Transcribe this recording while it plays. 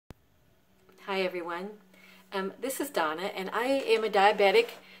Hi everyone. This is Donna, and I am a diabetic.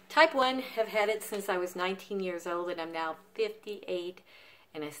 Type 1, have had it since I was 19 years old, and I'm now 58,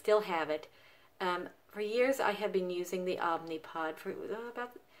 and I still have it. For years I have been using the Omnipod. For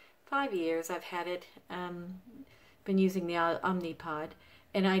about 5 years I've had it, been using the Omnipod,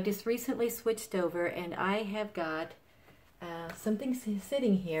 and I just recently switched over, and I have got something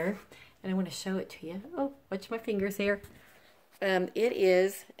sitting here, and I want to show it to you. Oh, watch my fingers here. It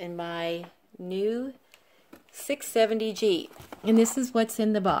is in my new 670G, and this is what's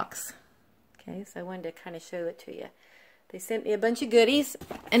in the box. Okay, so I wanted to kind of show it to you. They sent me a bunch of goodies,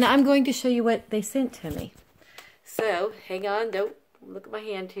 and I'm going to show you what they sent to me. So, hang on, don't look at my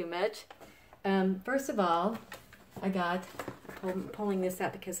hand too much. First of all, I'm pulling this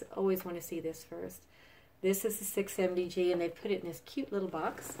out because I always want to see this first. This is the 670G, and they put it in this cute little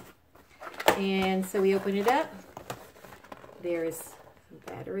box. And so we open it up. There's some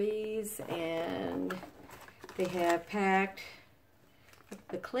batteries, and they have packed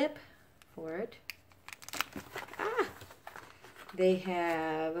the clip for it. They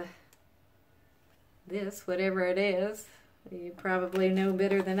have this, whatever it is. You probably know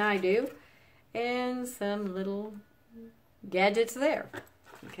better than I do. And some little gadgets there.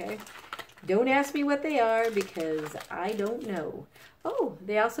 Okay. Don't ask me what they are because I don't know. Oh,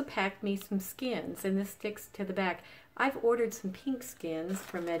 they also packed me some skins, and this sticks to the back. I've ordered some pink skins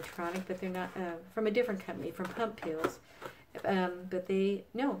from Medtronic, but they're not from a different company, from Pump Pills. But I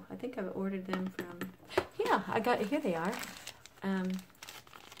think I've ordered them from, here they are.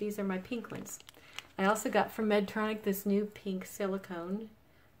 These are my pink ones. I also got from Medtronic this new pink silicone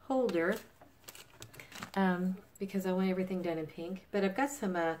holder, because I want everything done in pink. But I've got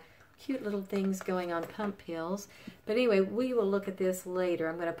some cute little things going on Pump Pills. But anyway, we will look at this later.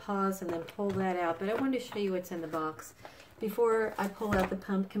 I'm going to pause and then pull that out. But I wanted to show you what's in the box before I pull out the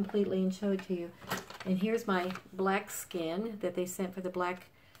pump completely and show it to you. And here's my black skin that they sent for the black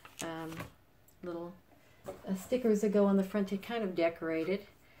little stickers that go on the front to kind of decorate it.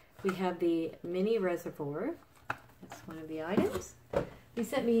 We have the mini reservoir. That's one of the items. They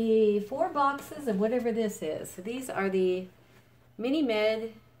sent me 4 boxes of whatever this is. So these are the Mini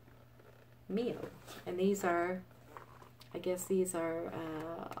Med Mio, and these are, I guess these are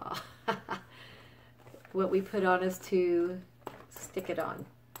what we put on us to stick it on,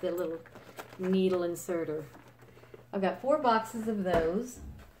 the little needle inserter. I've got 4 boxes of those.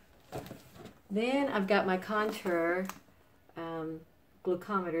 Then I've got my Contour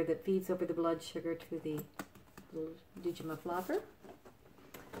glucometer that feeds over the blood sugar to the little digimaflopper.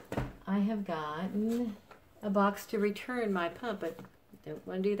 I have gotten a box to return my pump, but don't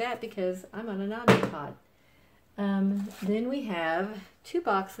want to do that because I'm on an Omnipod. Then we have 2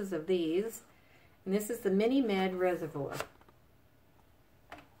 boxes of these, and this is the Mini Med Reservoir.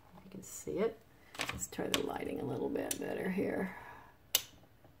 You can see it. Let's try the lighting a little bit better here.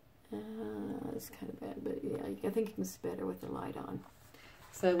 It's kind of bad, but yeah, I think you can see better with the light on.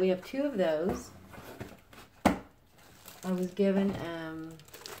 So we have 2 of those. I was given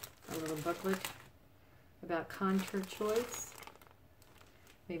a little booklet about Contour choice.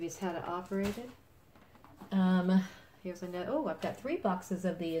 Maybe it's how to operate it. Here's another. Oh, I've got 3 boxes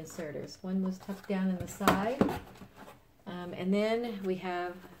of the inserters. One was tucked down in the side. And then we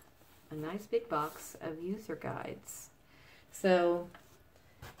have a nice big box of user guides. So,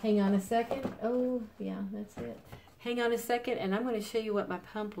 hang on a second. Oh, yeah, that's it. Hang on a second, and I'm going to show you what my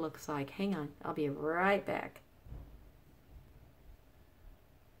pump looks like. Hang on. I'll be right back.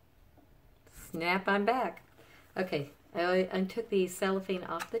 Snap, I'm back. Okay. I took the cellophane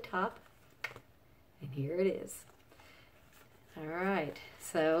off the top, and here it is. Alright,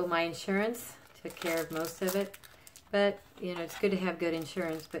 so my insurance took care of most of it, but, you know, it's good to have good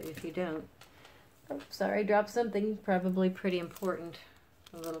insurance, but if you don't, oh, sorry, dropped something probably pretty important.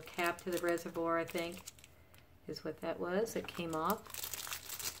 A little cap to the reservoir, I think, is what that was. It came off.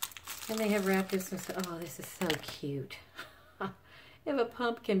 And they have wrapped this in, oh, this is so cute. If a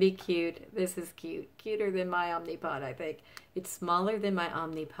pump can be cute, this is cute. Cuter than my Omnipod, I think. It's smaller than my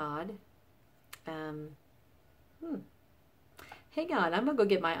Omnipod. Hang on, I'm going to go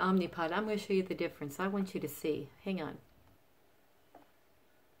get my Omnipod. I'm going to show you the difference. I want you to see. Hang on.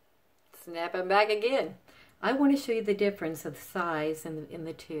 Snap, I'm back again. I want to show you the difference of the size in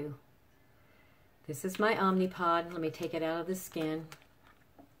the 2. This is my Omnipod. Let me take it out of the skin.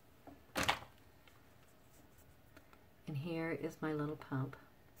 And here is my little pump.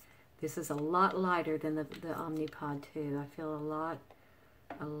 This is a lot lighter than the Omnipod too. I feel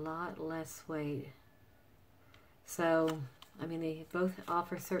a lot less weight. So, I mean, they both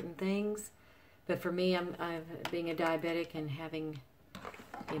offer certain things, but for me, I'm being a diabetic and having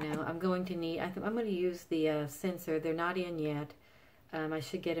You know, I'm going to need, I'm going to use the sensor. They're not in yet. I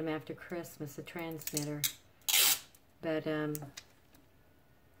should get them after Christmas, the transmitter. But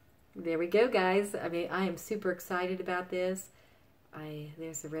there we go, guys. I mean, I am super excited about this.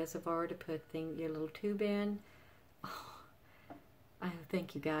 There's a reservoir to put your little tube in. Oh,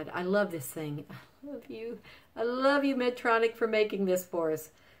 thank you, God. I love this thing. I love you. I love you, Medtronic, for making this for us.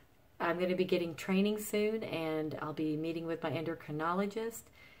 I'm going to be getting training soon, and I'll be meeting with my endocrinologist,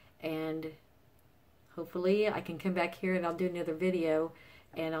 and hopefully I can come back here and I'll do another video,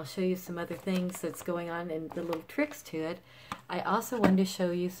 and I'll show you some other things that's going on and the little tricks to it. I also wanted to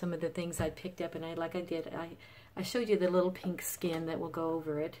show you some of the things I picked up, and I showed you the little pink skin that will go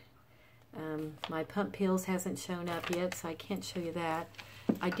over it. My pump pills hasn't shown up yet, so I can't show you that.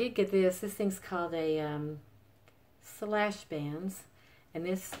 I did get this. This thing's called a slash bands, and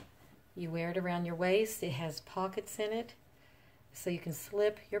this, you wear it around your waist. It has pockets in it, so you can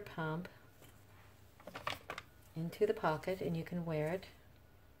slip your pump into the pocket, and you can wear it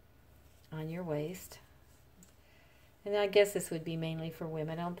on your waist. And I guess this would be mainly for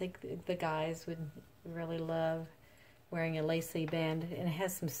women. I don't think the guys would really love wearing a lacy band. And it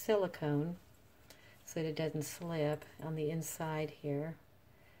has some silicone so that it doesn't slip on the inside here,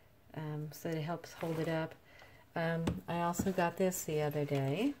 so that it helps hold it up. I also got this the other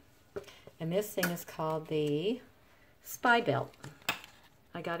day, and this thing is called the Spy Belt.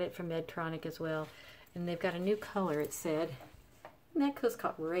 I got it from Medtronic as well, and they've got a new color, it said, and that was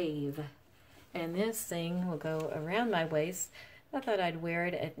called Rave. And this thing will go around my waist. I thought I'd wear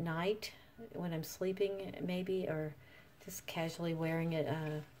it at night when I'm sleeping, maybe, or just casually wearing it,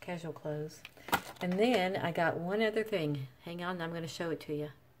 casual clothes. And then I got one other thing. Hang on, I'm going to show it to you.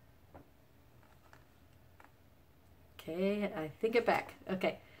 Okay, I think it back.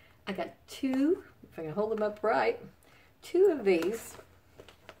 Okay, I got two, if I can hold them up right, two of these.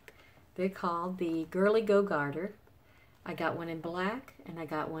 They're called the Girly Go Garter. I got one in black, and I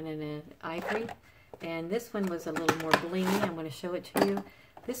got one in an ivory. And this one was a little more blingy. I'm going to show it to you.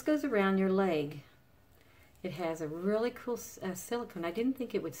 This goes around your leg. It has a really cool silicone. I didn't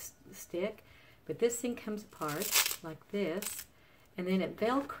think it would stick, but this thing comes apart like this, and then it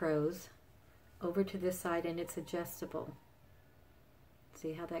velcros over to this side, and it's adjustable.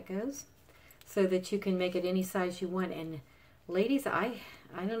 See how that goes? So that you can make it any size you want. And ladies, I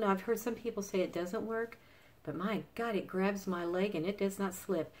don't know, I've heard some people say it doesn't work, but my God, it grabs my leg and it does not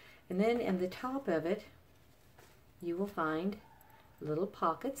slip. And then in the top of it, you will find little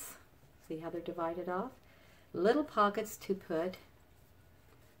pockets. See how they're divided off? Little pockets to put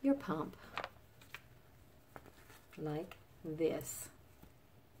your pump, like this.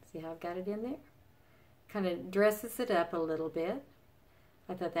 See how I've got it in there? Kind of dresses it up a little bit.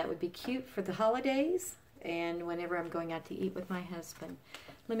 I thought that would be cute for the holidays and whenever I'm going out to eat with my husband.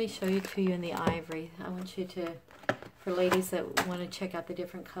 Let me show you to you in the ivory. I want you to, for ladies that want to check out the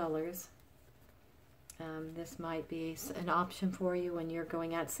different colors, this might be an option for you when you're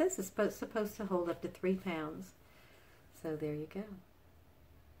going out. It says it's supposed to hold up to 3 pounds. So there you go.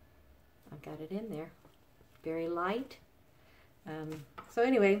 I've got it in there. Very light. So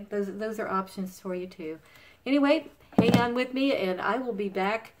anyway, those are options for you too. Anyway, hang on with me, and I will be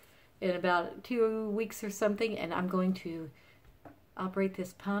back in about 2 weeks or something, and I'm going to operate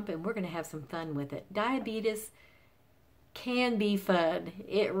this pump, and we're going to have some fun with it. Diabetes can be fun.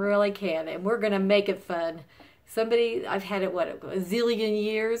 It really can, and we're going to make it fun. I've had it, what, a zillion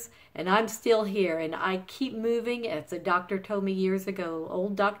years, and I'm still here, and I keep moving. As a doctor told me years ago,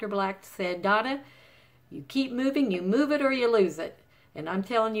 old Dr. Black said, Donna, you keep moving, you move it or you lose it. And I'm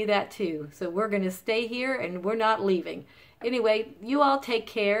telling you that too. So we're going to stay here, and we're not leaving. Anyway, you all take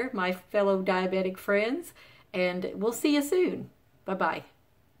care, my fellow diabetic friends, and we'll see you soon. Bye-bye.